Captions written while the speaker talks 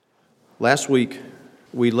Last week,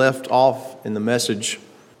 we left off in the message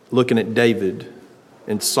looking at David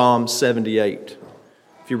in Psalm 78.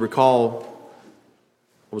 If you recall,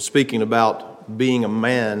 I was speaking about being a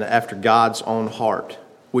man after God's own heart,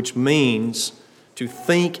 which means to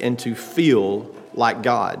think and to feel like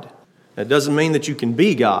God. That doesn't mean that you can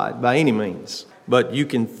be God by any means, but you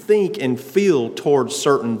can think and feel towards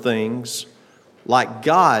certain things like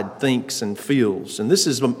God thinks and feels. And this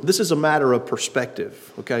is a matter of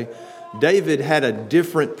perspective, okay? David had a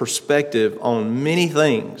different perspective on many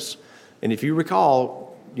things. And if you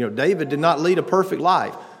recall, David did not lead a perfect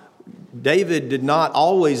life. David did not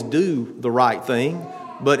always do the right thing,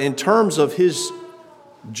 but in terms of his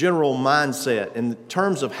general mindset, in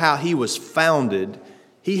terms of how he was founded,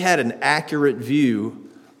 he had an accurate view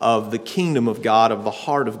of the kingdom of God, of the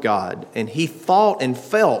heart of God. And he thought and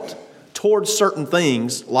felt towards certain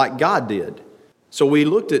things like God did. So we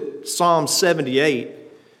looked at Psalm 78,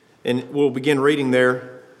 and we'll begin reading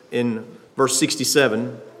there in verse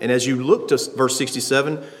 67. And as you look to verse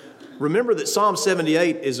 67, remember that Psalm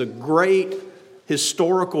 78 is a great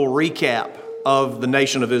historical recap of the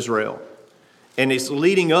nation of Israel. And it's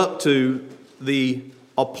leading up to the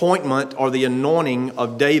appointment or the anointing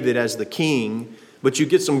of David as the king. But you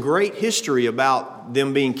get some great history about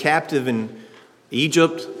them being captive in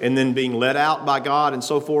Egypt and then being led out by God and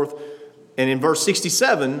so forth. And in verse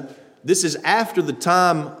 67, this is after the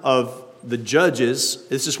time of the judges.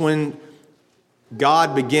 This is when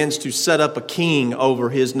God begins to set up a king over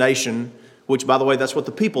his nation, which, by the way, that's what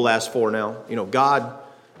the people asked for now. God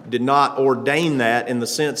did not ordain that in the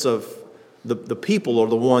sense of the people are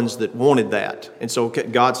the ones that wanted that. And so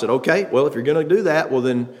God said, okay, well, if you're going to do that, well,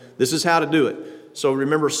 then this is how to do it. So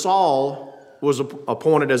remember, Saul was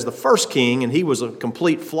appointed as the first king, and he was a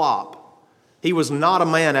complete flop. He was not a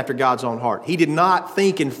man after God's own heart. He did not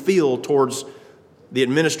think and feel towards the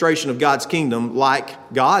administration of God's kingdom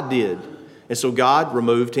like God did. And so God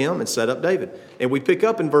removed him and set up David. And we pick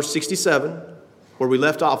up in verse 67, where we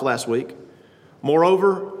left off last week.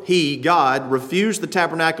 Moreover, he, God, refused the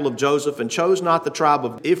tabernacle of Joseph and chose not the tribe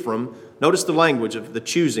of Ephraim. Notice the language of the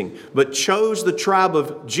choosing. But chose the tribe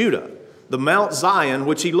of Judah, the Mount Zion,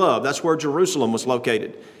 which he loved. That's where Jerusalem was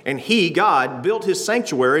located. And he, God, built his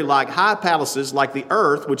sanctuary like high palaces, like the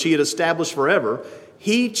earth, which he had established forever.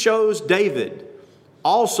 He chose David,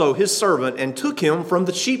 also his servant, and took him from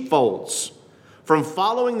the sheepfolds. From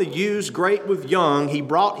following the ewes great with young, he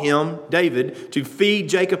brought him, David, to feed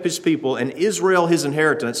Jacob his people and Israel his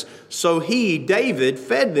inheritance. So he, David,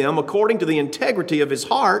 fed them according to the integrity of his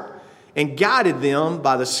heart and guided them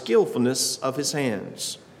by the skillfulness of his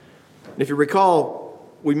hands. And if you recall,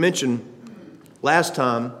 we mentioned last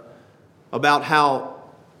time about how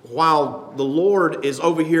while the Lord is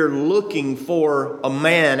over here looking for a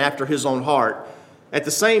man after his own heart, at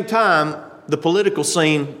the same time, the political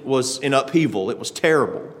scene was in upheaval. It was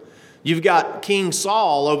terrible. You've got King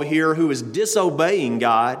Saul over here who is disobeying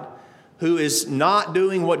God, who is not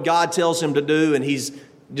doing what God tells him to do, and he's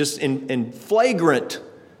just in flagrant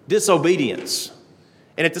disobedience.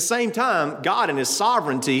 And at the same time, God in his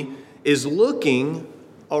sovereignty is looking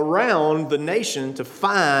around the nation to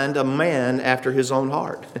find a man after his own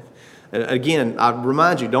heart. Again, I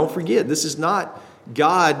remind you, don't forget, this is not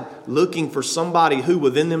God looking for somebody who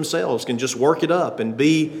within themselves can just work it up and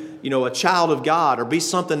be, a child of God or be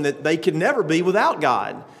something that they could never be without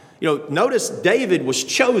God. Notice David was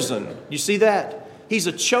chosen. You see that? He's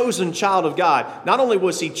a chosen child of God. Not only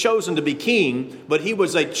was he chosen to be king, but he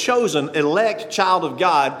was a chosen, elect child of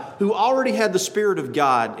God who already had the Spirit of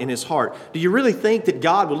God in his heart. Do you really think that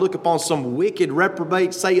God would look upon some wicked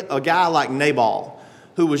reprobate, say a guy like Nabal,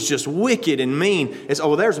 who was just wicked and mean, and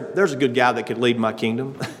say, there's a good guy that could lead my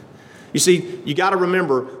kingdom? You see, you got to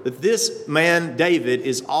remember that this man, David,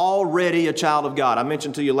 is already a child of God. I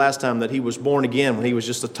mentioned to you last time that he was born again when he was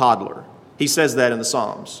just a toddler. He says that in the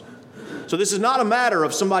Psalms. So this is not a matter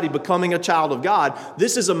of somebody becoming a child of God.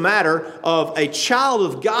 This is a matter of a child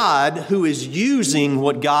of God who is using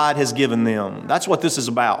what God has given them. That's what this is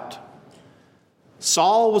about.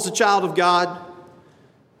 Saul was a child of God.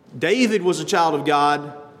 David was a child of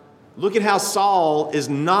God. Look at how Saul is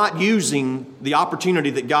not using the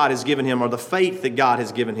opportunity that God has given him or the faith that God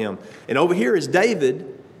has given him. And over here is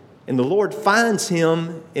David, and the Lord finds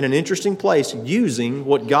him in an interesting place using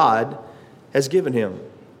what God has given him.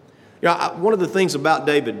 One of the things about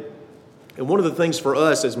David, and one of the things for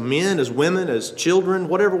us as men, as women, as children,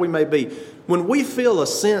 whatever we may be, when we feel a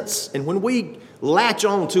sense and when we latch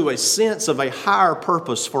on to a sense of a higher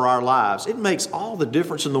purpose for our lives, it makes all the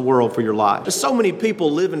difference in the world for your life. There's so many people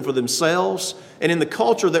living for themselves, and in the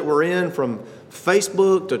culture that we're in, from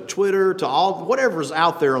Facebook to Twitter to all whatever's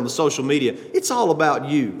out there on the social media, it's all about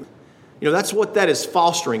you. That's what that is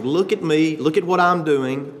fostering. Look at me. Look at what I'm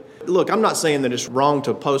doing. Look, I'm not saying that it's wrong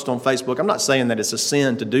to post on Facebook. I'm not saying that it's a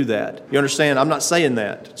sin to do that. You understand? I'm not saying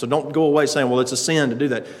that. So don't go away saying, well, it's a sin to do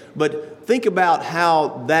that. But think about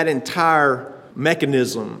how that entire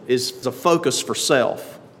mechanism is a focus for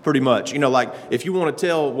self, pretty much. Like if you want to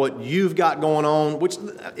tell what you've got going on, which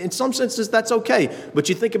in some senses that's okay. But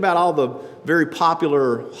you think about all the very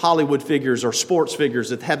popular Hollywood figures or sports figures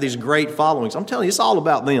that have these great followings. I'm telling you, it's all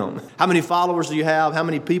about them. How many followers do you have? How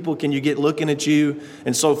many people can you get looking at you?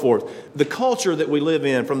 And so forth. The culture that we live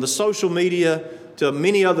in, from the social media to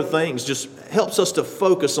many other things, just helps us to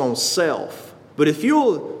focus on self. But if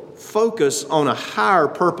you'll focus on a higher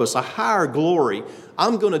purpose, a higher glory,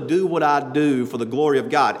 I'm going to do what I do for the glory of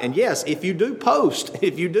God. And yes, if you do post,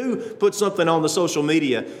 if you do put something on the social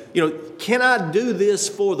media, can I do this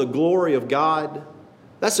for the glory of God?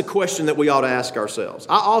 That's a question that we ought to ask ourselves.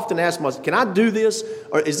 I often ask myself, can I do this?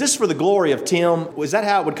 Or is this for the glory of Tim? Is that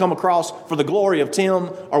how it would come across, for the glory of Tim?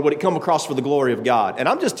 Or would it come across for the glory of God? And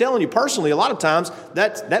I'm just telling you personally, a lot of times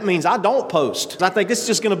that means I don't post. I think this is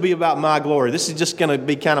just going to be about my glory. This is just going to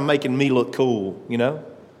be kind of making me look cool,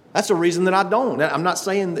 That's the reason that I don't. I'm not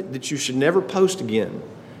saying that you should never post again,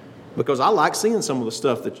 because I like seeing some of the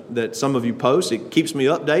stuff that some of you post. It keeps me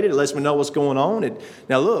updated. It lets me know what's going on.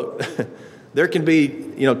 Now look, there can be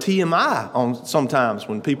TMI on sometimes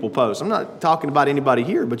when people post. I'm not talking about anybody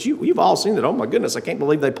here, but you've all seen that. Oh my goodness, I can't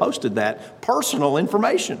believe they posted that personal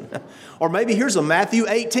information. Or maybe here's a Matthew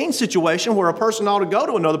 18 situation where a person ought to go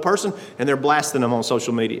to another person and they're blasting them on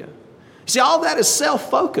social media. See, all that is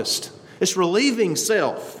self-focused. It's relieving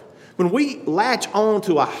self. When we latch on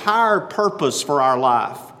to a higher purpose for our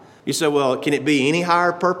life, you say, well, can it be any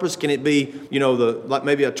higher purpose? Can it be, like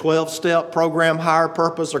maybe a 12-step program higher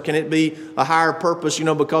purpose? Or can it be a higher purpose,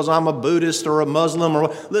 because I'm a Buddhist or a Muslim?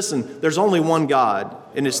 Listen, there's only one God,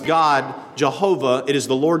 and it's God, Jehovah. It is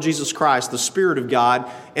the Lord Jesus Christ, the Spirit of God.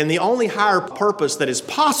 And the only higher purpose that is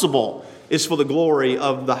possible is for the glory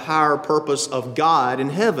of the higher purpose of God in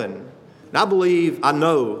heaven. And I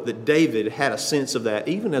know that David had a sense of that,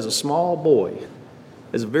 even as a small boy,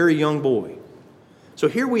 as a very young boy. So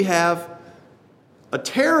here we have a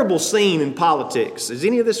terrible scene in politics. Does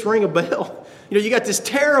any of this ring a bell? You got this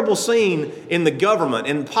terrible scene in the government,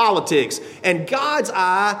 in politics, and God's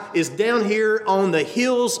eye is down here on the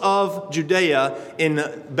hills of Judea in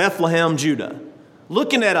Bethlehem, Judah,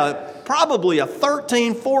 looking at probably a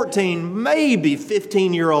 13, 14, maybe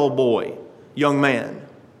 15-year-old boy, young man,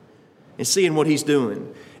 and seeing what he's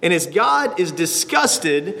doing. And as God is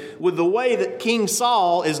disgusted with the way that King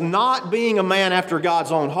Saul is not being a man after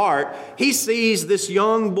God's own heart, he sees this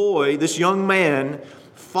young boy, this young man,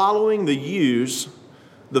 following the ewes,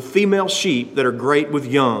 the female sheep that are great with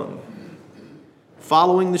young,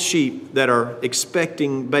 following the sheep that are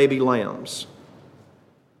expecting baby lambs.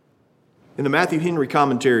 In the Matthew Henry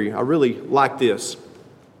commentary, I really like this,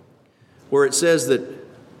 where it says that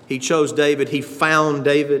he chose David, he found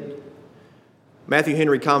David. Matthew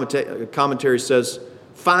Henry commentary says,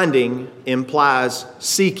 finding implies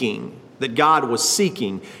seeking, that God was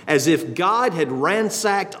seeking, as if God had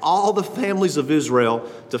ransacked all the families of Israel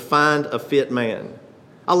to find a fit man.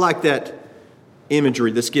 I like that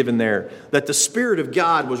imagery that's given there, that the Spirit of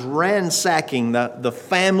God was ransacking the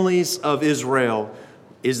families of Israel.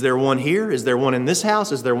 Is there one here? Is there one in this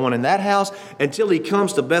house? Is there one in that house? Until he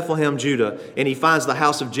comes to Bethlehem, Judah, and he finds the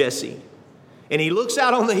house of Jesse. And he looks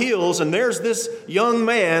out on the hills, and there's this young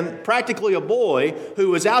man, practically a boy,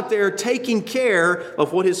 who is out there taking care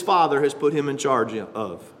of what his father has put him in charge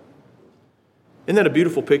of. Isn't that a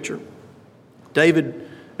beautiful picture? David,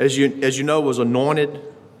 as you know, was anointed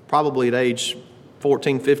probably at age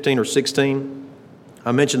 14, 15, or 16.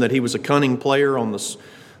 I mentioned that he was a cunning player on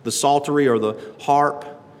the psaltery or the harp,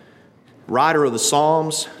 writer of the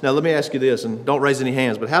Psalms. Now, let me ask you this, and don't raise any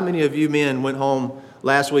hands, but how many of you men went home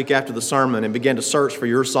last week after the sermon and began to search for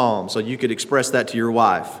your psalm so you could express that to your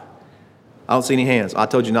wife? I don't see any hands. I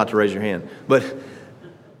told you not to raise your hand. But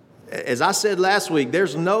as I said last week,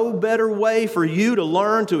 there's no better way for you to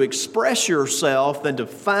learn to express yourself than to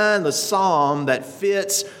find the psalm that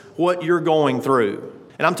fits what you're going through.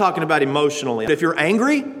 And I'm talking about emotionally. If you're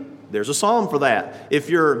angry, there's a psalm for that. If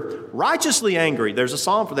you're righteously angry, there's a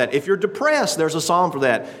psalm for that. If you're depressed, there's a psalm for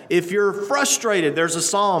that. If you're frustrated, there's a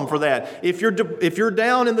psalm for that. If you're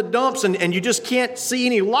down in the dumps and you just can't see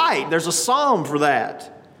any light, there's a psalm for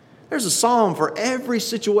that. There's a psalm for every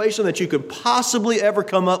situation that you could possibly ever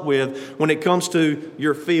come up with when it comes to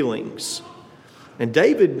your feelings. And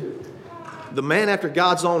David the man after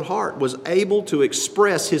God's own heart, was able to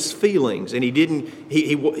express his feelings. And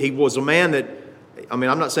he was a man that, I'm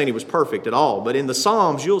not saying he was perfect at all, but in the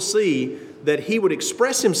Psalms, you'll see that he would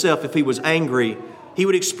express himself if he was angry. He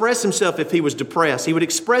would express himself if he was depressed. He would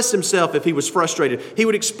express himself if he was frustrated. He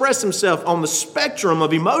would express himself on the spectrum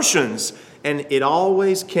of emotions. And it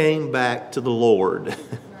always came back to the Lord. He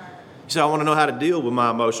said, I want to know how to deal with my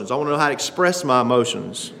emotions. I want to know how to express my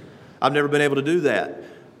emotions. I've never been able to do that.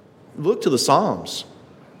 Look to the Psalms.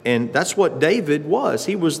 And that's what David was.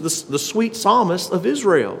 He was the sweet psalmist of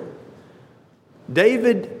Israel.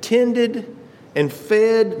 David tended and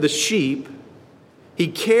fed the sheep. He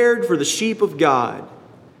cared for the sheep of God.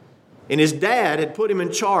 And his dad had put him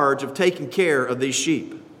in charge of taking care of these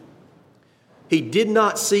sheep. He did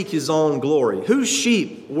not seek his own glory. Whose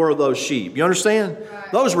sheep were those sheep? You understand?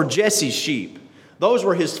 Those were Jesse's sheep. Those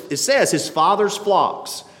were it says his father's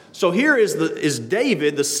flocks. So here is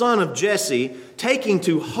David, the son of Jesse, taking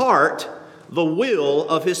to heart the will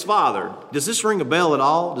of his father. Does this ring a bell at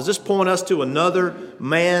all? Does this point us to another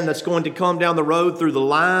man that's going to come down the road through the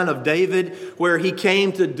line of David, where he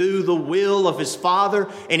came to do the will of his father,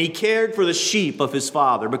 and he cared for the sheep of his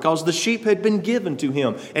father because the sheep had been given to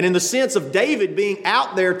him? And in the sense of David being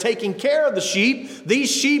out there taking care of the sheep,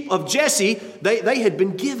 these sheep of Jesse, they had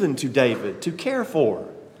been given to David to care for.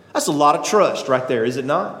 That's a lot of trust right there, is it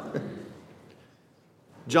not?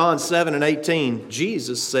 John 7:18,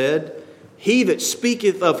 Jesus said, He that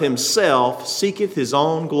speaketh of himself seeketh his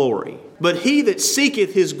own glory. But he that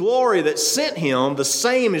seeketh his glory that sent him, the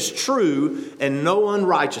same is true, and no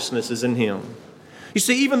unrighteousness is in him. You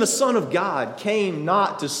see, even the Son of God came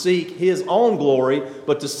not to seek his own glory,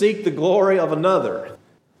 but to seek the glory of another.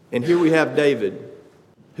 And here we have David,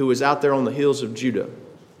 who is out there on the hills of Judah,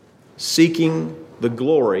 seeking the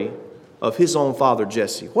glory of his own father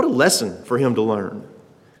Jesse. What a lesson for him to learn.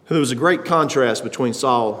 There was a great contrast between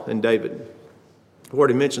Saul and David. I've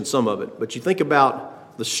already mentioned some of it, but you think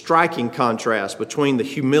about the striking contrast between the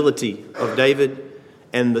humility of David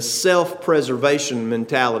and the self-preservation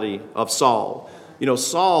mentality of Saul. You know,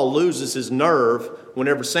 Saul loses his nerve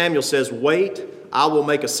whenever Samuel says, wait, I will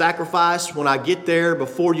make a sacrifice when I get there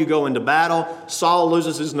before you go into battle. Saul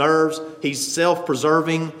loses his nerves. He's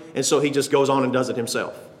self-preserving, and so he just goes on and does it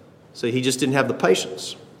himself. See, he just didn't have the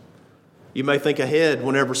patience. You may think ahead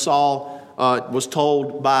whenever Saul was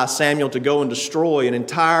told by Samuel to go and destroy an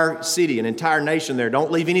entire city, an entire nation there.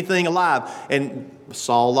 Don't leave anything alive. And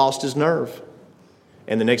Saul lost his nerve.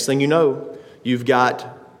 And the next thing you know, you've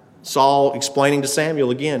got Saul explaining to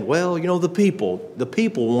Samuel again, well, you know, the people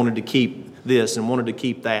wanted to keep this and wanted to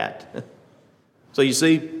keep that. So you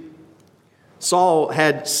see, Saul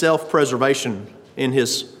had self-preservation in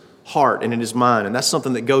his heart and in his mind, and that's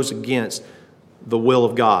something that goes against the will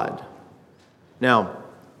of God. Now,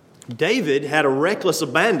 David had a reckless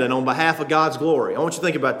abandon on behalf of God's glory. I want you to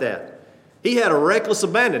think about that. He had a reckless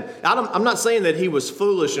abandon. I'm not saying that he was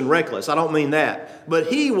foolish and reckless. I don't mean that. But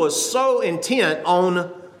he was so intent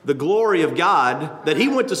on the glory of God that he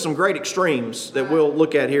went to some great extremes that we'll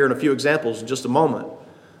look at here in a few examples in just a moment.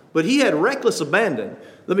 But he had reckless abandon.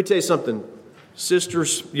 Let me tell you something.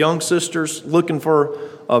 Sisters, young sisters looking for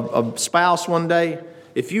a spouse one day,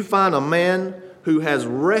 if you find a man who has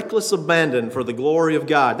reckless abandon for the glory of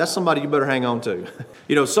God, that's somebody you better hang on to.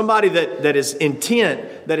 You know, somebody that is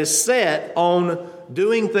intent, that is set on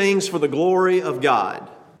doing things for the glory of God.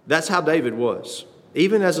 That's how David was,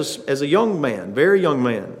 even as a young man, very young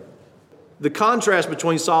man. The contrast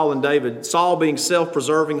between Saul and David, Saul being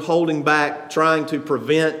self-preserving, holding back, trying to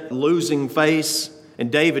prevent losing face,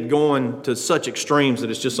 and David going to such extremes that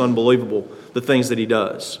it's just unbelievable, the things that he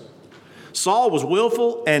does. Saul was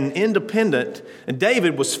willful and independent, and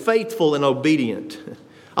David was faithful and obedient.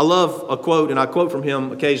 I love a quote, and I quote from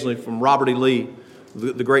him occasionally, from Robert E. Lee,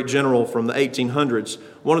 the great general from the 1800s.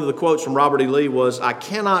 One of the quotes from Robert E. Lee was, I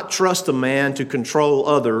cannot trust a man to control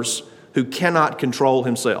others who cannot control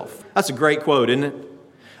himself. That's a great quote, isn't it?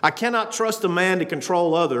 I cannot trust a man to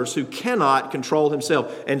control others who cannot control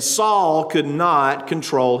himself. And Saul could not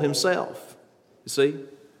control himself. You see?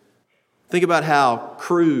 Think about how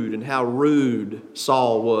crude and how rude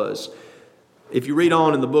Saul was. If you read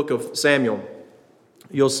on in the book of Samuel,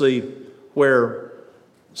 you'll see where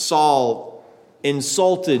Saul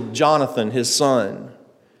insulted Jonathan, his son.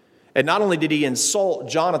 And not only did he insult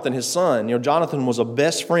Jonathan, his son, you know, Jonathan was a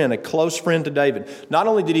best friend, a close friend to David. Not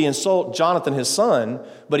only did he insult Jonathan, his son,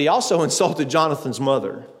 but he also insulted Jonathan's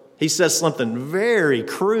mother. He says something very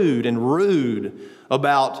crude and rude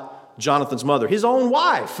about Jonathan's mother, his own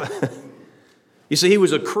wife. You see, he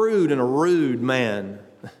was a crude and a rude man.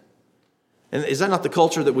 And is that not the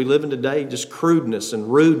culture that we live in today? Just crudeness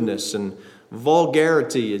and rudeness and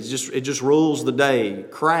vulgarity. It just rules the day.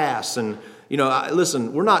 Crass. And,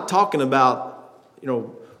 listen, we're not talking about,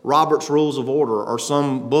 Robert's Rules of Order or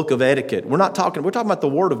some book of etiquette. We're talking about the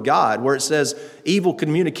Word of God, where it says evil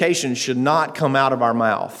communication should not come out of our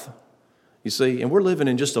mouth. You see, and we're living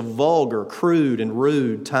in just a vulgar, crude, and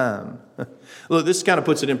rude time. Look, this kind of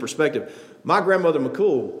puts it in perspective. My grandmother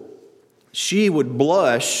McCool, she would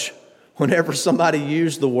blush whenever somebody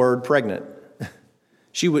used the word pregnant.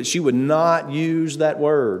 She would not use that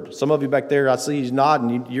word. Some of you back there, I see you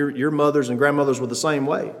nodding. Your mothers and grandmothers were the same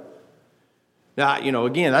way. Now,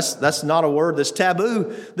 again, that's not a word that's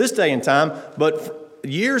taboo this day and time. But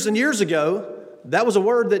years and years ago, that was a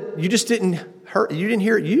word that you just didn't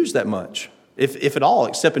hear it used that much, if at all,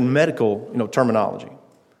 except in medical, terminology.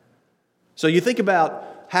 So you think about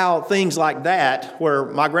how things like that, where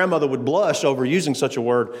my grandmother would blush over using such a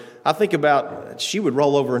word, I think about she would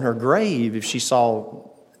roll over in her grave if she saw,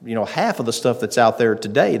 half of the stuff that's out there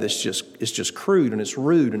today it's just crude and it's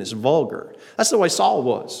rude and it's vulgar. That's the way Saul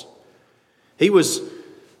was. He was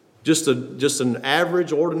just an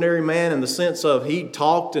average, ordinary man in the sense of he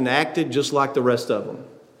talked and acted just like the rest of them.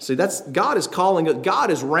 See, God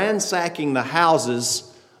is ransacking the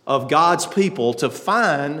houses of God's people to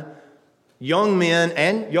find young men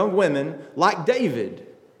and young women like David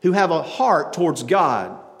who have a heart towards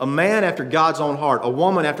God, a man after God's own heart, a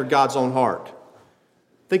woman after God's own heart.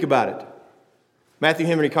 Think about it. Matthew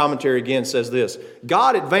Henry Commentary again says this: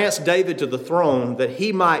 God advanced David to the throne that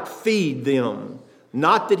he might feed them,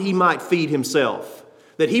 not that he might feed himself,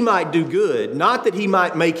 that he might do good, not that he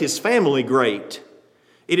might make his family great.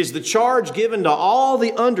 It is the charge given to all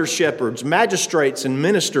the under-shepherds, magistrates, and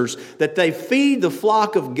ministers that they feed the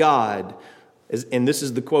flock of God. And this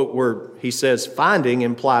is the quote where he says, finding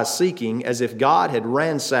implies seeking, as if God had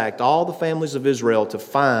ransacked all the families of Israel to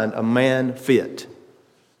find a man fit.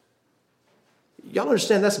 Y'all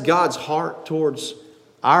understand that's God's heart towards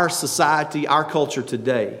our society, our culture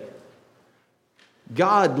today.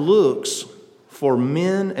 God looks for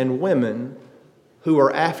men and women who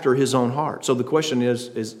are after his own heart. So the question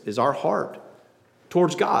is our heart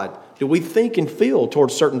towards God? Do we think and feel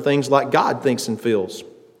towards certain things like God thinks and feels?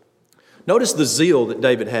 Notice the zeal that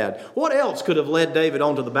David had. What else could have led David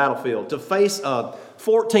onto the battlefield to face a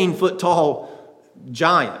 14-foot tall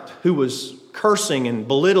giant who was cursing and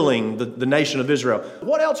belittling the nation of Israel?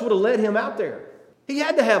 What else would have led him out there? He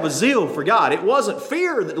had to have a zeal for God. It wasn't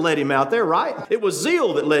fear that led him out there, right? It was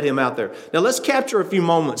zeal that led him out there. Now let's capture a few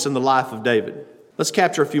moments in the life of David. Let's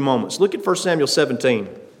capture a few moments. Look at 1 Samuel 17.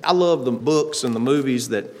 I love the books and the movies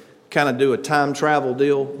that kind of do a time travel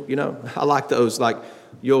deal. I like those. Like,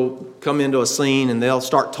 you'll come into a scene and they'll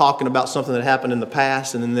start talking about something that happened in the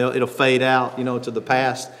past, and then it'll fade out, to the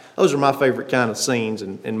past. Those are my favorite kind of scenes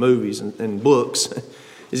in movies and books,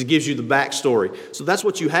 is it gives you the backstory. So that's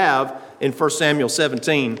what you have in 1 Samuel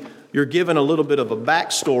 17. You're given a little bit of a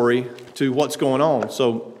backstory to what's going on.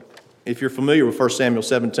 So if you're familiar with 1 Samuel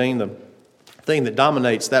 17, the thing that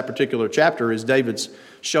dominates that particular chapter is David's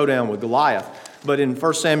showdown with Goliath. But in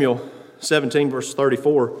 1 Samuel 17, verse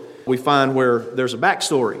 34, we find where there's a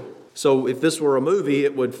backstory. So if this were a movie,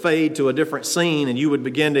 it would fade to a different scene and you would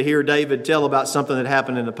begin to hear David tell about something that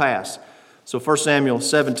happened in the past. So 1 Samuel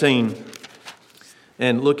 17,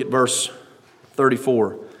 and look at verse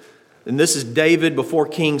 34. And this is David before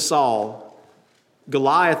King Saul.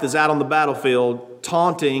 Goliath is out on the battlefield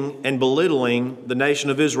taunting and belittling the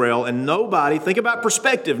nation of Israel, and nobody, think about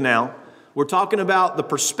perspective now. We're talking about the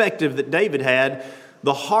perspective that David had,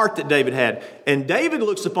 the heart that David had. And David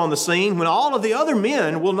looks upon the scene when all of the other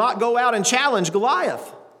men will not go out and challenge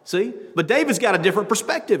Goliath. See? But David's got a different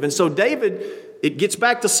perspective. And so David, it gets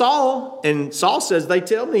back to Saul, and Saul says, they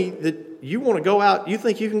tell me that you want to go out, you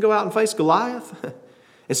think you can go out and face Goliath?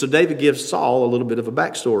 And so David gives Saul a little bit of a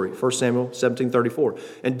backstory. 1 Samuel 17:34.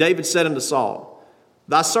 And David said unto Saul,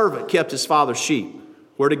 thy servant kept his father's sheep.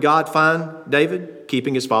 Where did God find David?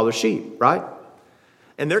 Keeping his father's sheep, right?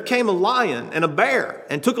 And there came a lion and a bear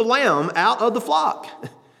and took a lamb out of the flock.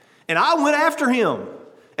 And I went after him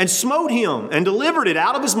and smote him and delivered it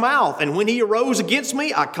out of his mouth. And when he arose against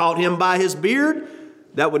me, I caught him by his beard.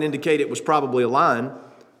 That would indicate it was probably a lion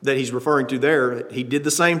that he's referring to there. He did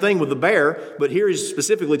the same thing with the bear, but here he's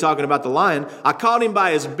specifically talking about the lion. I caught him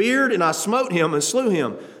by his beard and I smote him and slew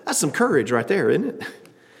him. That's some courage right there, isn't it?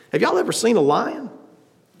 Have y'all ever seen a lion?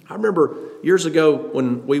 I remember years ago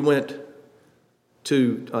when we went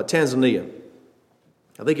to Tanzania.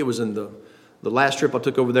 I think it was in the last trip I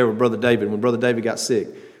took over there with Brother David, when Brother David got sick.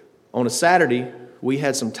 On a Saturday, we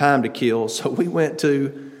had some time to kill, so we went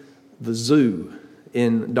to the zoo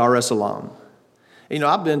in Dar es Salaam.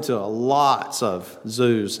 I've been to lots of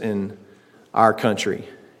zoos in our country.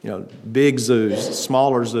 Big zoos,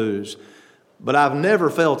 smaller zoos. But I've never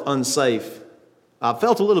felt unsafe. I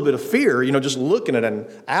felt a little bit of fear, just looking at an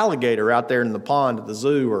alligator out there in the pond at the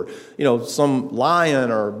zoo, or, some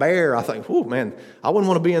lion or bear. I think, oh man, I wouldn't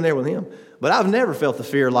want to be in there with him. But I've never felt the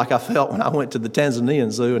fear like I felt when I went to the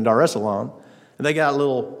Tanzanian zoo in Dar es Salaam. And they got a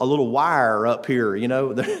little wire up here,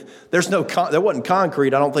 there wasn't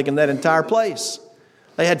concrete, I don't think, in that entire place.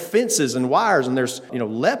 They had fences and wires, and there's,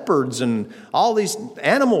 leopards and all these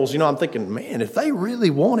animals. I'm thinking, man, if they really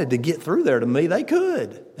wanted to get through there to me, they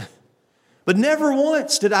could. But never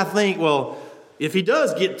once did I think, well, if he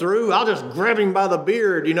does get through, I'll just grab him by the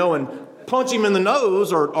beard, and punch him in the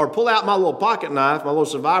nose, or pull out my little pocket knife, my little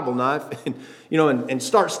survival knife, and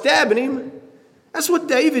start stabbing him. That's what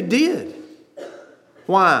David did.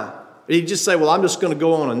 Why? He'd just say, well, I'm just going to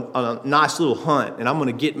go on a nice little hunt, and I'm going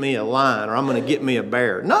to get me a lion, or I'm going to get me a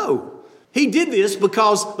bear. No. He did this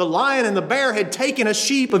because the lion and the bear had taken a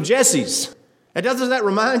sheep of Jesse's. And doesn't that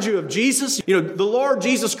remind you of Jesus? The Lord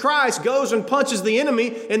Jesus Christ goes and punches the enemy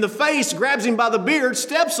in the face, grabs him by the beard,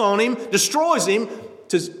 steps on him, destroys him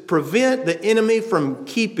to prevent the enemy from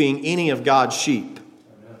keeping any of God's sheep.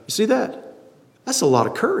 You see that? That's a lot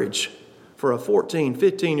of courage for a 14,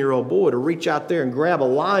 15-year-old boy to reach out there and grab a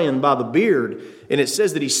lion by the beard. And it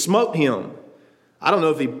says that he smote him. I don't know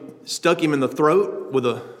if he stuck him in the throat with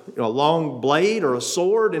a long blade or a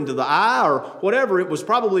sword into the eye or whatever. It was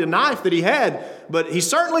probably a knife that he had, but he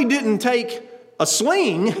certainly didn't take a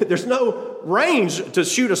sling. There's no range to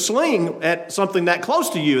shoot a sling at something that close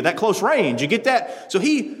to you, that close range. You get that? So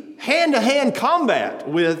he hand-to-hand combat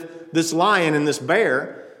with this lion and this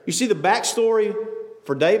bear. You see the backstory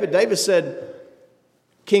for David? David said,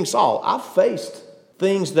 King Saul, I've faced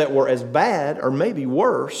things that were as bad or maybe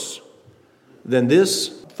worse than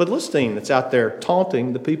this Philistine that's out there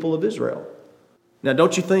taunting the people of Israel. Now,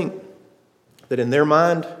 don't you think that in their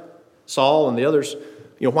mind, Saul and the others,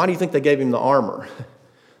 why do you think they gave him the armor?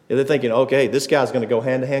 They're thinking, okay, this guy's going to go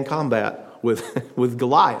hand-to-hand combat with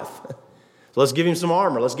Goliath. So let's give him some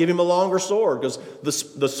armor. Let's give him a longer sword, because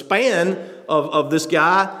the span of this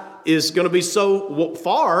guy is going to be so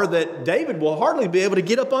far that David will hardly be able to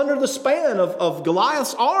get up under the span of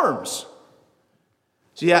Goliath's arms.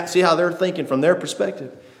 See how they're thinking from their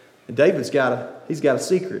perspective. And David's got a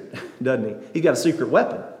secret, doesn't he? He's got a secret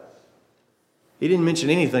weapon. He didn't mention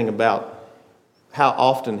anything about how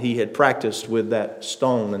often he had practiced with that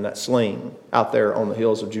stone and that sling out there on the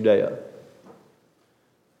hills of Judea.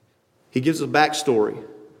 He gives a backstory.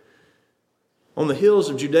 On the hills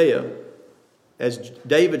of Judea, as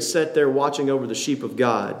David sat there watching over the sheep of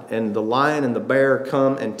God, and the lion and the bear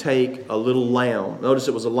come and take a little lamb. Notice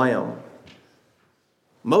it was a lamb.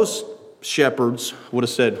 Most shepherds would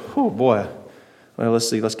have said, oh boy, well,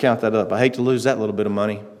 let's count that up. I hate to lose that little bit of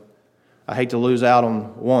money. I hate to lose out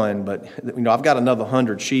on one, but I've got another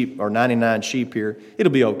 100 sheep or 99 sheep here.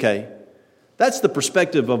 It'll be okay. That's the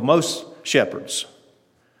perspective of most shepherds.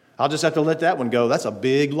 I'll just have to let that one go. That's a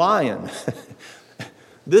big lion.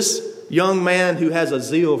 This young man who has a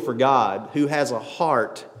zeal for God, who has a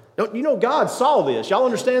heart. God saw this. Y'all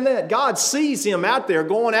understand that? God sees him out there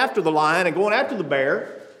going after the lion and going after the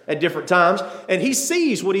bear at different times, and he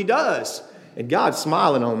sees what he does. And God's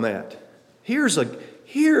smiling on that. Here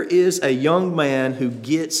is a young man who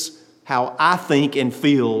gets how I think and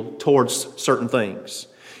feel towards certain things.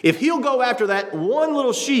 If he'll go after that one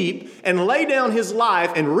little sheep and lay down his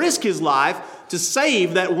life and risk his life to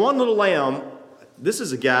save that one little lamb, this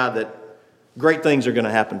is a guy that great things are going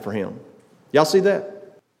to happen for him. Y'all see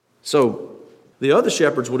that? So the other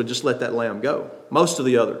shepherds would have just let that lamb go. Most of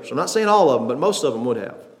the others. I'm not saying all of them, but most of them would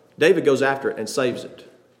have. David goes after it and saves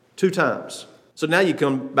it 2 times. So now you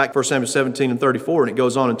come back 1 Samuel 17 and 34, and it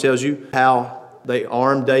goes on and tells you how they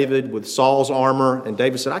armed David with Saul's armor. And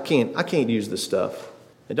David said, I can't use this stuff.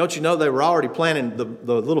 And don't you know they were already planning the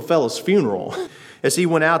little fellow's funeral as he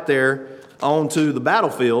went out there onto the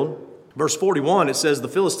battlefield. Verse 41, it says, the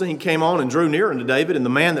Philistine came on and drew near unto David, and the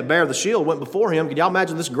man that bare the shield went before him. Can y'all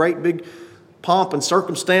imagine this great big pomp and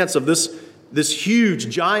circumstance of this huge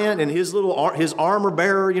giant and his armor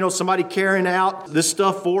bearer, somebody carrying out this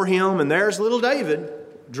stuff for him. And there's little David,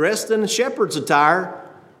 dressed in shepherd's attire,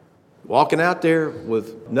 walking out there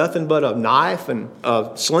with nothing but a knife and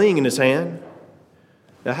a sling in his hand.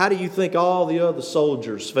 Now, how do you think all the other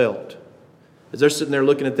soldiers felt? As they're sitting there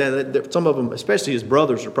looking at that, some of them, especially his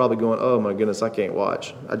brothers, are probably going, oh my goodness, I can't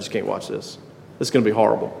watch. I just can't watch this. This is going to be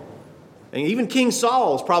horrible. And even King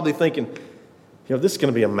Saul is probably thinking, this is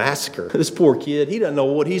going to be a massacre. This poor kid, he doesn't know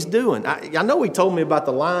what he's doing. I know he told me about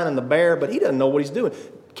the lion and the bear, but he doesn't know what he's doing.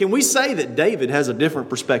 Can we say that David has a different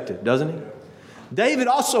perspective, doesn't he? David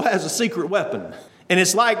also has a secret weapon. And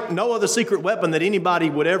it's like no other secret weapon that anybody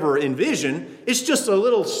would ever envision. It's just a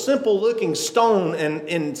little simple-looking stone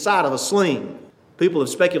inside of a sling. People have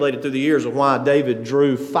speculated through the years of why David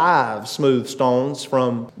drew 5 smooth stones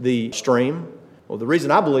from the stream. Well, the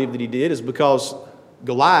reason I believe that he did is because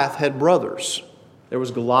Goliath had brothers. There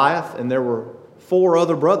was Goliath, and there were 4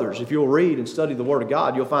 other brothers. If you'll read and study the Word of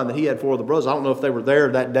God, you'll find that he had 4 other brothers. I don't know if they were there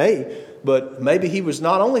that day, but maybe he was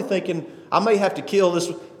not only thinking, I may have to kill this.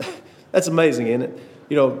 That's amazing, isn't it?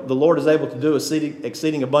 You know, the Lord is able to do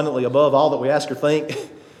exceeding abundantly above all that we ask or think.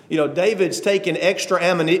 You know, David's taking extra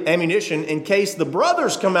ammunition in case the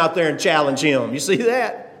brothers come out there and challenge him. You see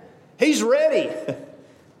that? He's ready.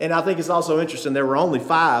 And I think it's also interesting, there were only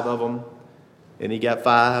 5 of them, and he got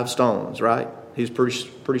 5 stones, right? He was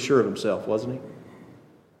pretty sure of himself, wasn't he?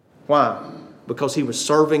 Why? Because he was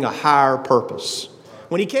serving a higher purpose.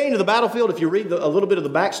 When he came to the battlefield, if you read a little bit of the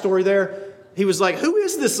backstory there, he was like, who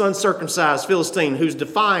is this uncircumcised Philistine who's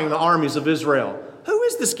defying the armies of Israel? Who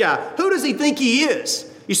is this guy? Who does he think he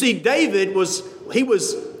is? You see, David was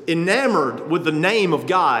enamored with the name of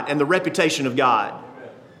God and the reputation of God.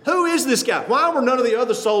 Who is this guy? Why were none of the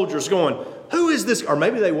other soldiers going, who is this? Or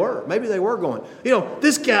maybe they were. Maybe they were going, you know,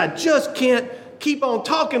 this guy just can't keep on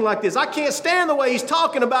talking like this. I can't stand the way he's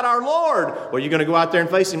talking about our Lord. Well, you're going to go out there and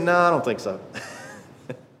face him? No, I don't think so.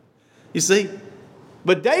 You see?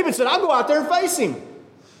 But David said, I'll go out there and face him.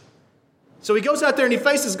 So he goes out there and he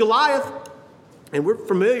faces Goliath. And we're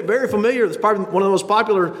very familiar. It's probably one of the most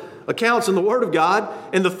popular accounts in the Word of God.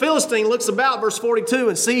 And the Philistine looks about, verse 42,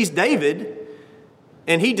 and sees David.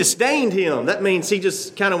 And he disdained him. That means he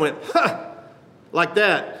just kind of went, ha, like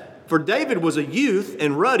that. For David was a youth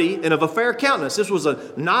and ruddy and of a fair countenance. This was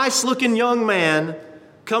a nice-looking young man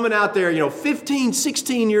coming out there, 15,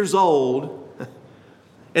 16 years old.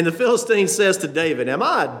 And the Philistine says to David, am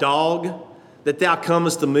I a dog that thou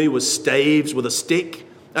comest to me with staves, with a stick?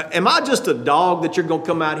 Am I just a dog that you're going to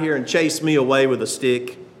come out here and chase me away with a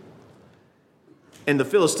stick? And the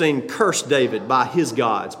Philistine cursed David by his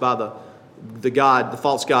gods, by the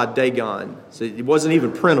false god Dagon. So it wasn't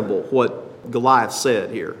even printable what Goliath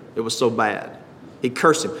said here. It was so bad. He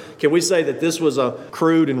cursed him. Can we say that this was a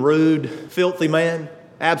crude and rude, filthy man?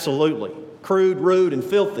 Absolutely. Crude, rude, and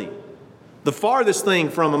filthy. The farthest thing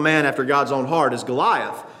from a man after God's own heart is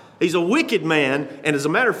Goliath. He's a wicked man, and as a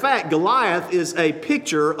matter of fact, Goliath is a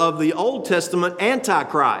picture of the Old Testament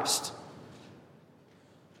Antichrist.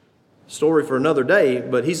 Story for another day,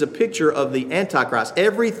 but he's a picture of the Antichrist.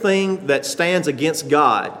 Everything that stands against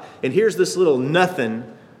God. And here's this little nothing,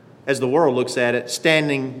 as the world looks at it,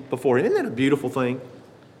 standing before him. Isn't that a beautiful thing?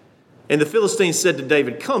 And the Philistines said to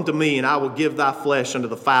David, come to me, and I will give thy flesh unto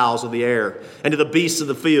the fowls of the air, and to the beasts of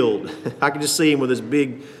the field. I can just see him with his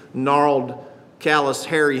big, gnarled, calloused,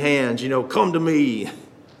 hairy hands, come to me.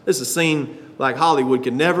 This is a scene like Hollywood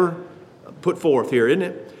could never put forth here, isn't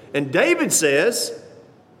it? And David says,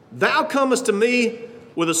 thou comest to me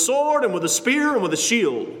with a sword and with a spear and with a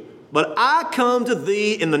shield. But I come to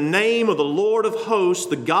thee in the name of the Lord of hosts,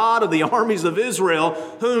 the God of the armies of Israel,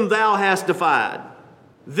 whom thou hast defied.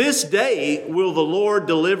 This day will the Lord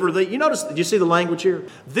deliver thee. Did you see the language here?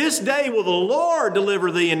 This day will the Lord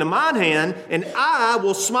deliver thee into mine hand, and I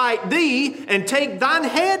will smite thee and take thine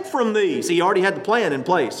head from thee. See, he already had the plan in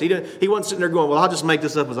place. He wasn't sitting there going, well, I'll just make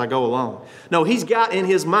this up as I go along. No, he's got in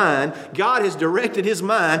his mind, God has directed his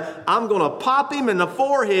mind, I'm going to pop him in the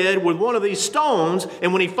forehead with one of these stones,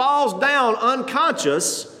 and when he falls down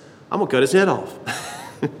unconscious, I'm going to cut his head off.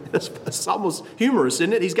 It's almost humorous,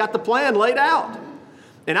 isn't it? He's got the plan laid out.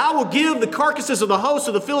 And I will give the carcasses of the host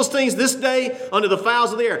of the Philistines this day unto the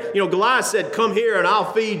fowls of the air. Goliath said, come here and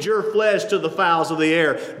I'll feed your flesh to the fowls of the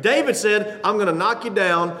air. David said, I'm going to knock you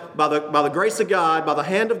down by the grace of God, by the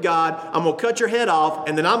hand of God. I'm going to cut your head off,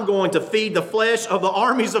 and then I'm going to feed the flesh of the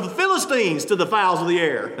armies of the Philistines to the fowls of the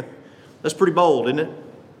air. That's pretty bold, isn't it?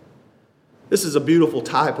 This is a beautiful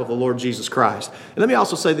type of the Lord Jesus Christ. And let me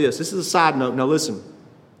also say this. This is a side note. Now listen.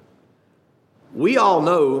 We all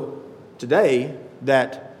know today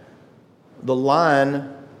that the line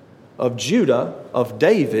of Judah, of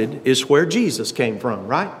David, is where Jesus came from,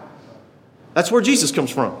 right? That's where Jesus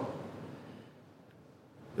comes from.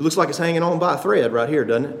 It looks like it's hanging on by a thread right here,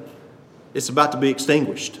 doesn't it? It's about to be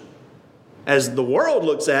extinguished. As the world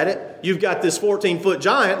looks at it, you've got this 14-foot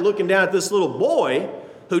giant looking down at this little boy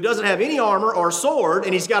who doesn't have any armor or sword,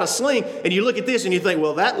 and he's got a sling, and you look at this and you think,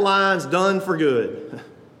 well, that line's done for good.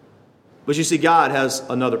 But you see, God has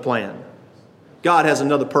another plan. God has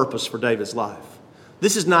another purpose for David's life.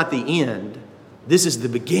 This is not the end. This is the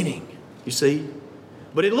beginning, you see.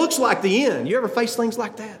 But it looks like the end. You ever face things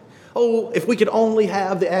like that? Oh, if we could only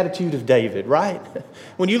have the attitude of David, right?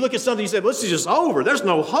 When you look at something, you say, well, this is just over. There's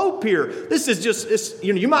no hope here. This is just,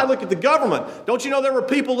 you might look at the government. Don't you know there were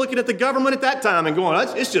people looking at the government at that time and going,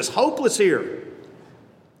 it's just hopeless here.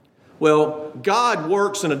 Well, God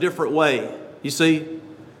works in a different way, you see.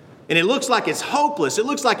 And it looks like it's hopeless. It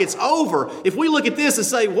looks like it's over. If we look at this and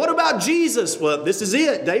say, what about Jesus? Well, this is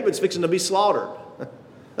it. David's fixing to be slaughtered.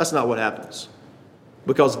 That's not what happens.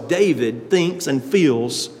 Because David thinks and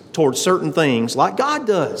feels towards certain things like God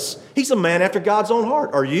does. He's a man after God's own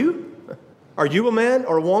heart. Are you? Are you a man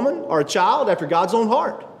or a woman or a child after God's own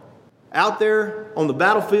heart? Out there on the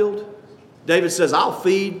battlefield, David says,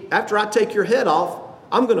 after I take your head off,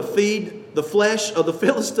 I'm going to feed the flesh of the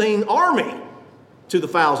Philistine army to the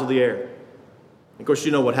fowls of the air. Of course,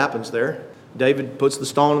 you know what happens there. David puts the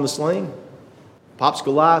stone in the sling, pops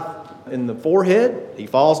Goliath in the forehead. He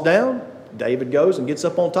falls down. David goes and gets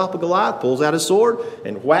up on top of Goliath, pulls out his sword,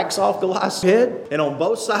 and whacks off Goliath's head. And on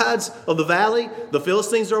both sides of the valley, the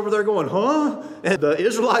Philistines are over there going, huh? And the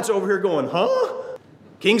Israelites over here going, huh?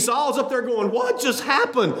 King Saul's up there going, what just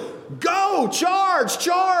happened? Go, charge,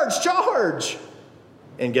 charge, charge.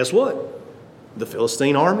 And guess what? The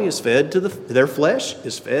Philistine army is fed to their flesh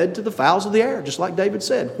is fed to the fowls of the air, just like David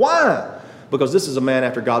said. Why? Because this is a man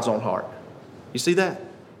after God's own heart. You see that?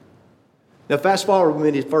 Now fast forward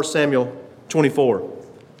with me to 1 Samuel 24.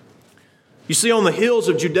 You see, on the hills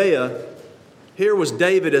of Judea, here was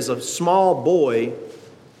David as a small boy,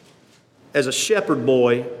 as a shepherd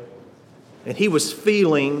boy, and he was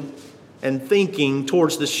feeling and thinking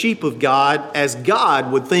towards the sheep of God as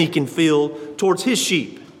God would think and feel towards his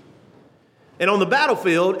sheep. And on the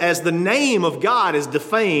battlefield, as the name of God is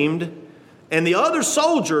defamed, and the other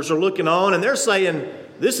soldiers are looking on and they're saying,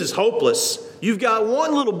 this is hopeless. You've got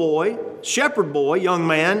one little boy, shepherd boy, young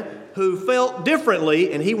man, who felt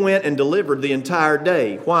differently, and he went and delivered the entire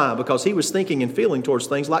day. Why? Because he was thinking and feeling towards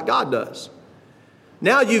things like God does.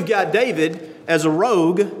 Now you've got David as a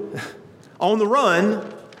rogue on the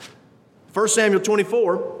run. 1 Samuel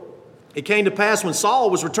 24. It came to pass when Saul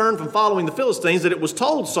was returned from following the Philistines that it was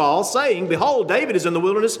told Saul, saying, behold, David is in the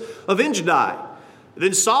wilderness of En-Gedi.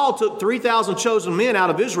 Then Saul took 3,000 chosen men out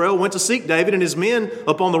of Israel, went to seek David and his men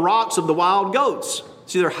upon the rocks of the wild goats.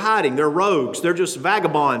 See, they're hiding. They're rogues. They're just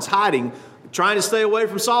vagabonds hiding, trying to stay away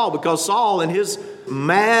from Saul, because Saul and his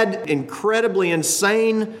mad, incredibly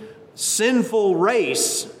insane, sinful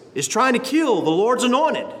race is trying to kill the Lord's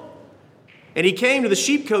anointed. And he came to the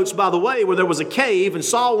sheepcotes by the way where there was a cave, and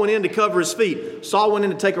Saul went in to cover his feet. Saul went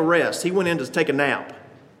in to take a rest. He went in to take a nap.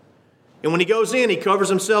 And when he goes in, he covers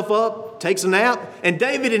himself up, takes a nap, and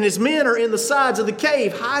David and his men are in the sides of the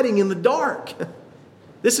cave, hiding in the dark.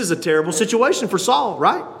 This is a terrible situation for Saul,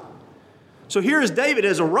 right? So here is David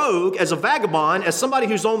as a rogue, as a vagabond, as somebody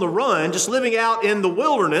who's on the run, just living out in the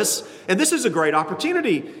wilderness. And this is a great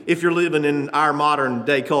opportunity if you're living in our modern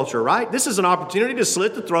day culture, right? This is an opportunity to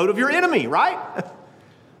slit the throat of your enemy, right?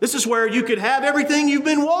 This is where you could have everything you've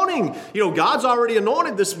been wanting. You know, God's already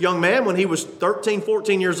anointed this young man when he was 13,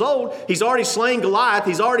 14 years old. He's already slain Goliath.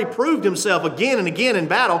 He's already proved himself again and again in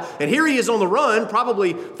battle. And here he is on the run,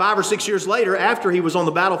 probably 5 or 6 years later after he was on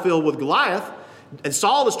the battlefield with Goliath. And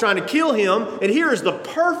Saul is trying to kill him. And here is the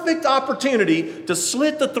perfect opportunity to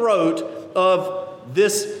slit the throat of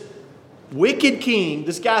this wicked king,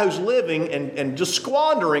 this guy who's living and just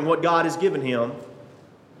squandering what God has given him.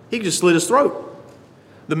 He just slit his throat.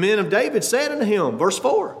 The men of David said unto him, verse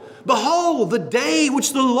 4, behold, the day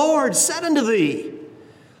which the Lord said unto thee.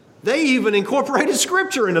 They even incorporated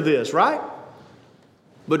scripture into this, right?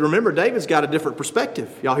 But remember, David's got a different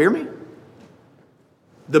perspective. Y'all hear me?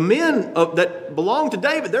 The men that belong to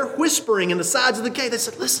David, they're whispering in the sides of the cave. They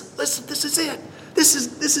said, listen, this is it. This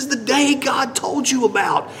is the day God told you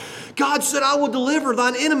about. God said, I will deliver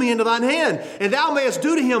thine enemy into thine hand, and thou mayest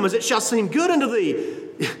do to him as it shall seem good unto thee.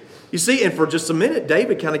 You see, and for just a minute,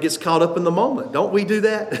 David kind of gets caught up in the moment. Don't we do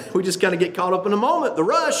that? We just kind of get caught up in the moment, the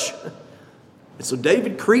rush. And so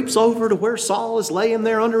David creeps over to where Saul is laying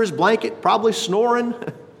there under his blanket, probably snoring.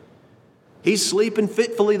 He's sleeping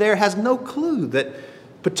fitfully there, has no clue that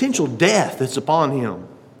potential death is upon him.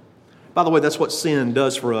 By the way, that's what sin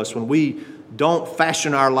does for us when we don't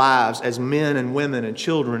fashion our lives as men and women and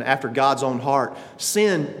children after God's own heart.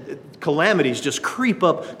 Sin, calamities just creep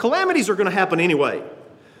up. Calamities are going to happen anyway.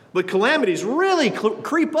 But calamities really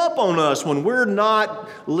creep up on us when we're not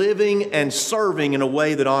living and serving in a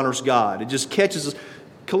way that honors God. It just catches us.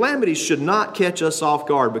 Calamities should not catch us off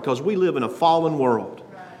guard because we live in a fallen world.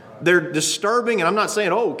 They're disturbing, and I'm not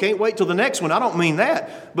saying, oh, can't wait till the next one. I don't mean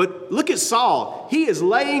that. But look at Saul. He is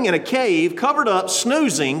laying in a cave, covered up,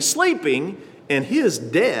 snoozing, sleeping, And his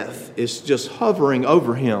death is just hovering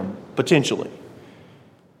over him, potentially.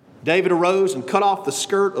 David arose and cut off the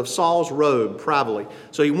skirt of Saul's robe privately.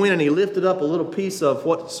 So he went and he lifted up a little piece of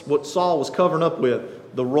what Saul was covering up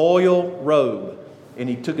with, the royal robe. And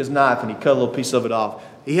he took his knife and he cut a little piece of it off.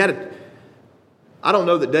 I don't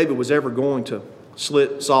know that David was ever going to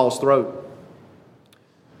slit Saul's throat.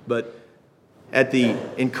 But at the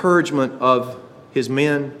encouragement of his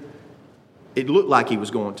men, it looked like he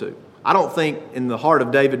was going to. I don't think in the heart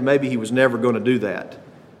of David maybe he was never going to do that.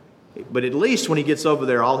 But at least when he gets over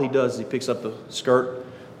there, all he does is he picks up the skirt,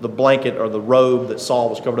 the blanket, or the robe that Saul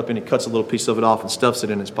was covered up in. He cuts a little piece of it off and stuffs it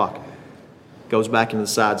in his pocket. Goes back into the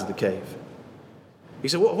sides of the cave. He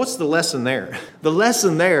said, well, what's the lesson there? The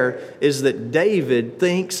lesson there is that David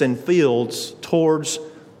thinks and feels towards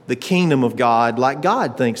the kingdom of God like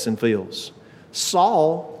God thinks and feels.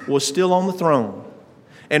 Saul was still on the throne.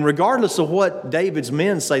 And regardless of what David's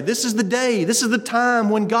men say, this is the day, this is the time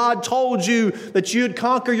when God told you that you'd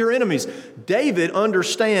conquer your enemies. David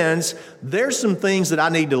understands there's some things that I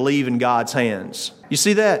need to leave in God's hands. You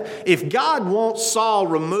see that? If God wants Saul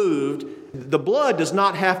removed, the blood does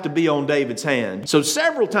not have to be on David's hand. So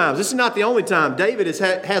several times, this is not the only time, David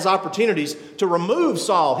has opportunities to remove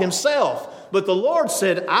Saul himself. But the Lord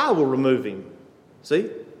said, I will remove him. See?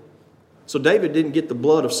 So David didn't get the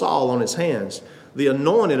blood of Saul on his hands. The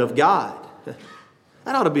anointing of God.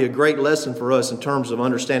 That ought to be a great lesson for us in terms of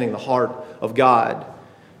understanding the heart of God.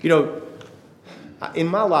 You know, in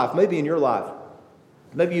my life, maybe in your life,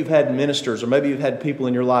 maybe you've had ministers or maybe you've had people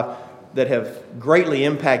in your life that have greatly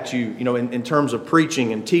impacted you, in terms of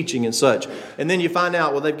preaching and teaching and such. And then you find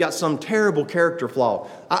out, well, they've got some terrible character flaw.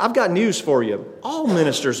 I've got news for you. All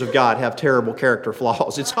ministers of God have terrible character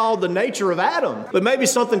flaws. It's called the nature of Adam. But maybe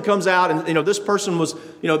something comes out and, this person was,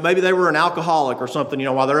 maybe they were an alcoholic or something,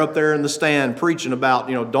 while they're up there in the stand preaching about,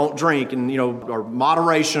 don't drink and, or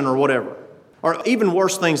moderation or whatever. Or even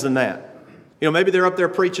worse things than that. Maybe they're up there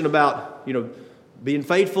preaching about, being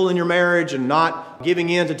faithful in your marriage and not giving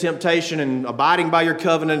in to temptation and abiding by your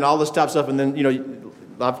covenant and all this type of stuff. And then,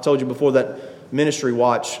 I've told you before that Ministry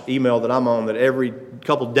Watch email that I'm on that every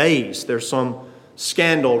couple days there's some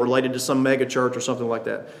scandal related to some mega church or something like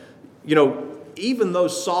that. Even though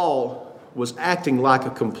Saul was acting like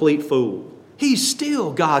a complete fool, he's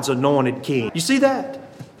still God's anointed king. You see that?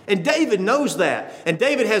 And David knows that. And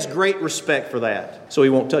David has great respect for that. So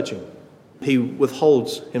he won't touch him. He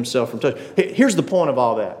withholds himself from touch. Here's the point of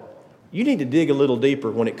all that. You need to dig a little deeper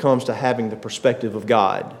when it comes to having the perspective of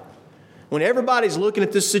God. When everybody's looking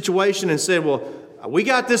at this situation and said, well, we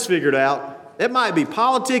got this figured out. It might be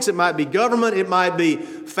politics, it might be government, it might be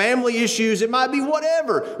family issues, it might be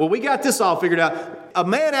whatever. Well, we got this all figured out. A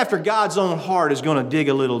man after God's own heart is going to dig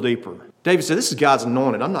a little deeper. David said, this is God's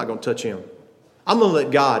anointed. I'm not going to touch him. I'm going to let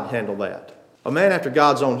God handle that. A man after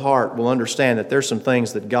God's own heart will understand that there's some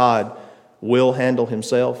things that God will handle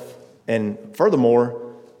himself. And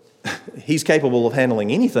furthermore, he's capable of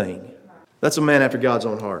handling anything. That's a man after God's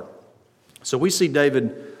own heart. So we see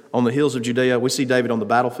David on the hills of Judea. We see David on the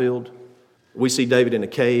battlefield. We see David in a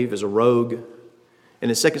cave as a rogue. And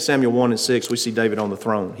in 2 Samuel 1 and 6, we see David on the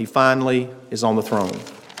throne. He finally is on the throne.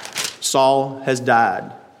 Saul has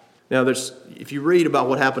died. Now, if you read about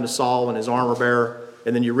what happened to Saul and his armor bearer,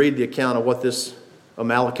 and then you read the account of what this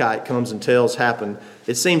Amalekite comes and tells happened,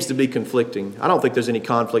 it seems to be conflicting. I don't think there's any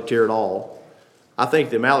conflict here at all. I think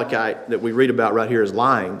the Amalekite that we read about right here is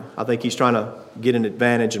lying. I think he's trying to get an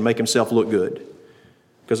advantage and make himself look good.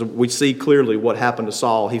 Because we see clearly what happened to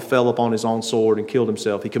Saul. He fell upon his own sword and killed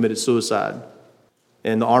himself. He committed suicide.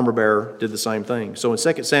 And the armor bearer did the same thing. So in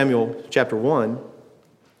 2 Samuel chapter 1,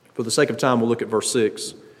 for the sake of time, we'll look at verse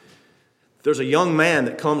 6. There's a young man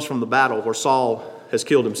that comes from the battle where Saul has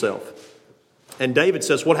killed himself. And David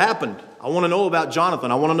says, what happened? I want to know about Jonathan.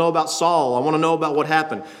 I want to know about Saul. I want to know about what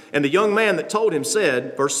happened. And the young man that told him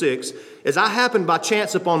said, verse 6, as I happened by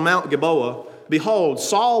chance upon Mount Gilboa, behold,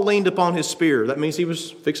 Saul leaned upon his spear. That means he was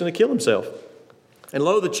fixing to kill himself. And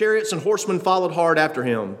lo, the chariots and horsemen followed hard after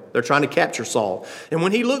him. They're trying to capture Saul. And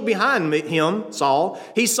when he looked behind him, Saul,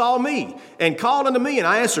 he saw me and called unto me. And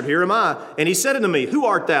I answered, here am I. And he said unto me, who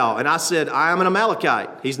art thou? And I said, I am an Amalekite.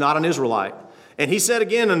 He's not an Israelite. And he said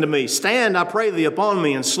again unto me, stand, I pray thee, upon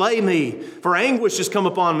me, and slay me, for anguish has come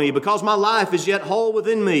upon me, because my life is yet whole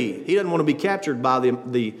within me. He doesn't want to be captured by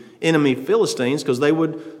the enemy Philistines, because they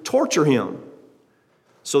would torture him.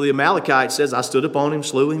 So the Amalekite says, I stood upon him,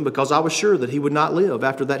 slew him, because I was sure that he would not live.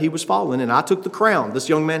 After that he was fallen, and I took the crown. This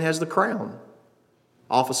young man has the crown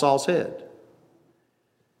off of Saul's head.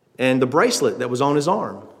 And the bracelet that was on his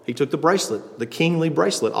arm. He took the bracelet, the kingly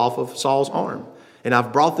bracelet, off of Saul's arm. and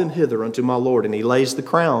I've brought them hither unto my Lord. And he lays the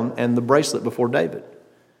crown and the bracelet before David.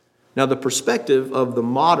 Now, the perspective of the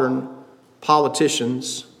modern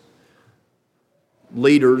politicians,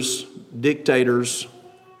 leaders, dictators,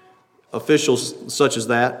 officials such as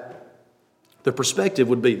that, the perspective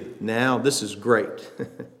would be, now this is great.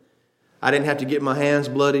 I didn't have to get my hands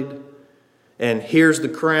bloodied. And here's the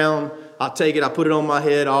crown. I'll take it. I put it on my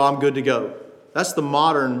head. Oh, I'm good to go. That's the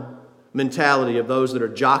modern mentality of those that are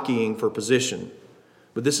jockeying for position.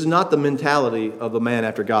 But this is not the mentality of the man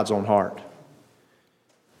after God's own heart.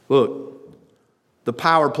 Look, the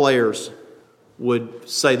power players would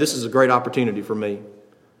say, this is a great opportunity for me.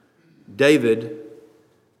 David,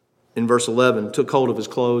 in verse 11, took hold of his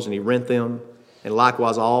clothes and he rent them, and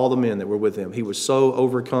likewise all the men that were with him. He was so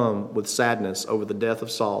overcome with sadness over the death of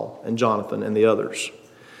Saul and Jonathan and the others.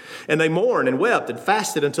 And they mourned and wept and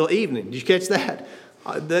fasted until evening. Did you catch that?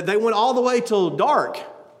 They went all the way till dark.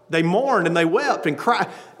 They mourned and they wept and cried.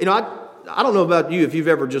 You know, I don't know about you if you've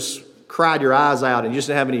ever just cried your eyes out and you just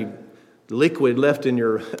didn't have any liquid left in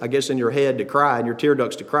your head to cry and your tear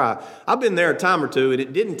ducts to cry. I've been there a time or two, and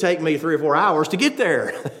it didn't take me 3 or 4 hours to get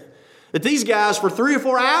there. But these guys, for 3 or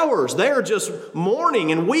 4 hours, they're just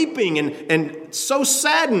mourning and weeping and so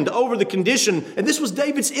saddened over the condition. And this was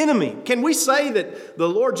David's enemy. Can we say that the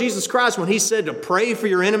Lord Jesus Christ, when he said to pray for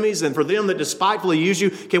your enemies and for them that despitefully use you,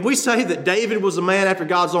 can we say that David was a man after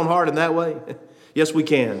God's own heart in that way? Yes, we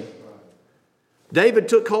can. David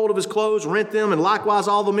took hold of his clothes, rent them, and likewise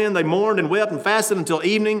all the men, they mourned and wept and fasted until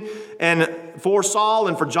evening. And for Saul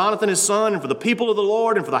and for Jonathan his son and for the people of the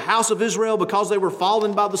Lord and for the house of Israel, because they were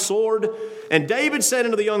fallen by the sword. And David said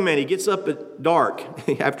unto the young man, he gets up at dark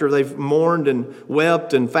after they've mourned and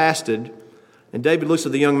wept and fasted. And David looks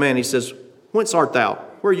at the young man, he says, whence art thou?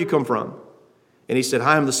 Where you come from? And he said,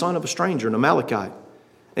 I am the son of a stranger, an Amalekite.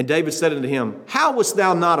 And David said unto him, how wast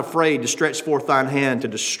thou not afraid to stretch forth thine hand to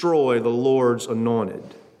destroy the Lord's anointed?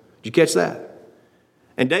 Did you catch that?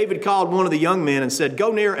 And David called one of the young men and said, go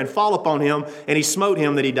near and fall upon him. And he smote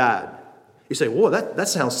him that he died. You say, whoa, that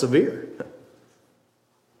sounds severe.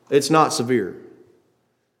 It's not severe.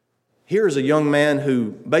 Here is a young man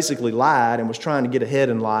who basically lied and was trying to get ahead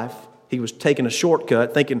in life. He was taking a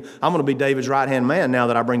shortcut, thinking, I'm going to be David's right-hand man now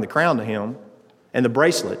that I bring the crown to him and the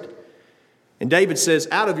bracelet. And David says,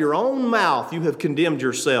 out of your own mouth you have condemned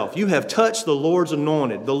yourself. You have touched the Lord's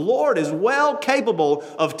anointed. The Lord is well capable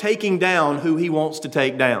of taking down who he wants to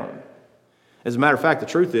take down. As a matter of fact, the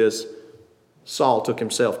truth is, Saul took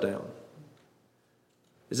himself down.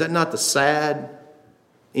 Is that not the sad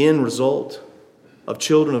end result of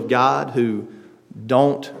children of God who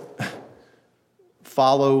don't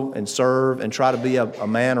follow and serve and try to be a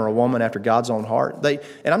man or a woman after God's own heart? And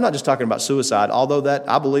I'm not just talking about suicide, although that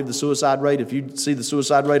I believe the suicide rate, if you see the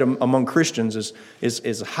suicide rate among Christians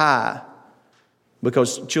is high,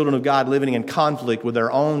 because children of God living in conflict with their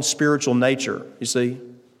own spiritual nature, you see.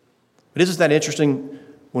 But isn't that interesting?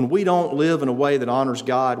 When we don't live in a way that honors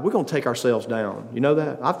God, we're going to take ourselves down. You know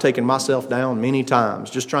that? I've taken myself down many times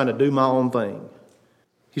just trying to do my own thing.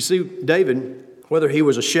 You see, David, whether he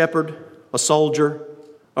was a shepherd, a soldier,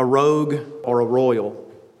 a rogue, or a royal,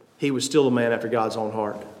 he was still a man after God's own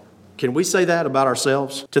heart. Can we say that about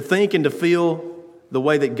ourselves? To think and to feel the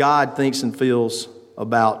way that God thinks and feels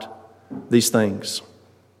about these things.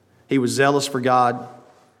 He was zealous for God.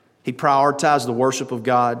 He prioritized the worship of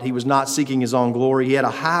God. He was not seeking his own glory. He had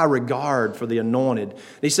a high regard for the anointed.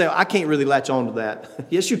 And he said, I can't really latch on to that.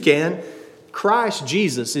 Yes, you can. Christ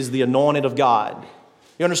Jesus is the anointed of God.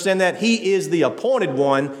 You understand that? He is the appointed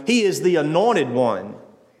one. He is the anointed one.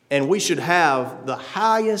 And we should have the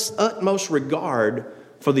highest, utmost regard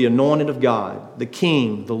for the anointed of God, the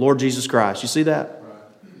King, the Lord Jesus Christ. You see that?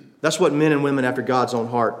 That's what men and women after God's own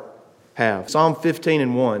heart have. Psalm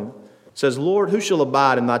 15:1 says, Lord, who shall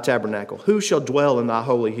abide in thy tabernacle? Who shall dwell in thy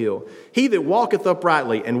holy hill? He that walketh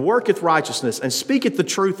uprightly and worketh righteousness and speaketh the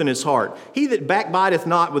truth in his heart. He that backbiteth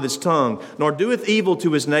not with his tongue, nor doeth evil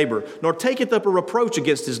to his neighbor, nor taketh up a reproach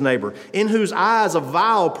against his neighbor, in whose eyes a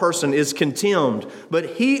vile person is contemned.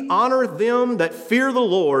 But he honoreth them that fear the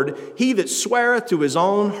Lord, he that sweareth to his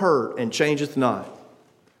own hurt and changeth not.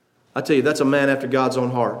 I tell you, that's a man after God's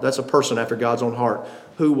own heart. That's a person after God's own heart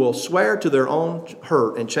who will swear to their own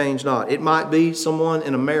hurt and change not. It might be someone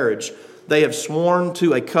in a marriage. They have sworn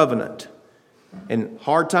to a covenant. And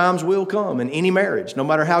hard times will come in any marriage, no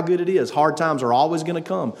matter how good it is. Hard times are always going to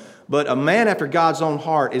come. But a man after God's own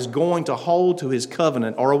heart is going to hold to his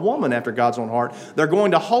covenant, or a woman after God's own heart. They're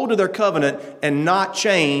going to hold to their covenant and not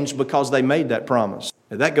change because they made that promise.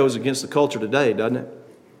 And that goes against the culture today, doesn't it?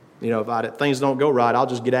 You know, if things don't go right, I'll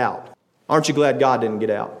just get out. Aren't you glad God didn't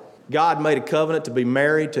get out? God made a covenant to be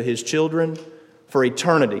married to his children for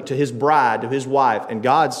eternity to his bride, to his wife. And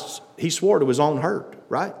he swore to his own hurt,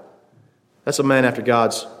 right? That's a man after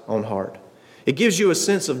God's own heart. It gives you a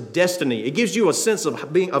sense of destiny. It gives you a sense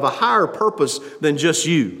of being of a higher purpose than just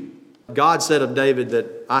you. God said of David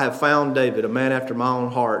that I have found David, a man after my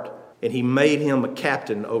own heart, and he made him a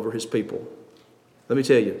captain over his people. Let me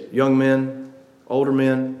tell you, young men, older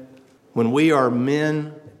men, when we are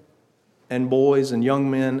men and boys and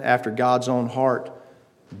young men after God's own heart,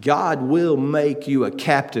 God will make you a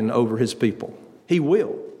captain over his people. He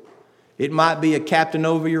will. It might be a captain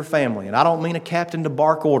over your family. And I don't mean a captain to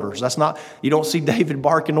bark orders. You don't see David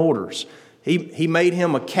barking orders. He made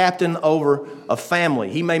him a captain over a family.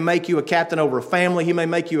 He may make you a captain over a family. He may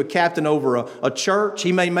make you a captain over a church.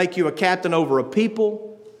 He may make you a captain over a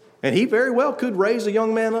people. And he very well could raise a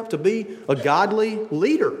young man up to be a godly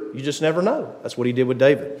leader. You just never know. That's what he did with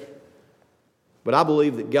David. But I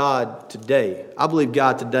believe that God today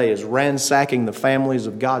is ransacking the families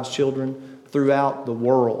of God's children throughout the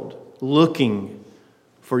world, looking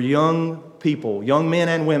for young people, young men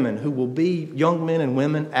and women, who will be young men and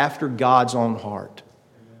women after God's own heart.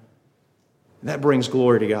 That brings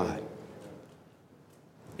glory to God.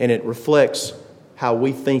 And it reflects how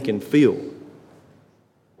we think and feel.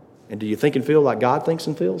 And do you think and feel like God thinks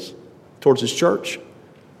and feels? Towards His church,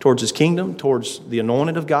 towards His kingdom, towards the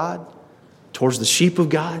anointed of God, towards the sheep of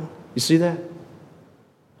God? You see that?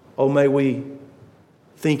 Oh, may we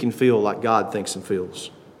think and feel like God thinks and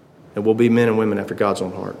feels. And we'll be men and women after God's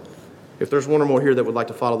own heart. If there's one or more here that would like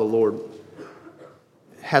to follow the Lord,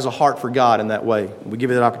 has a heart for God in that way, we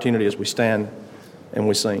give you that opportunity as we stand and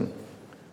we sing.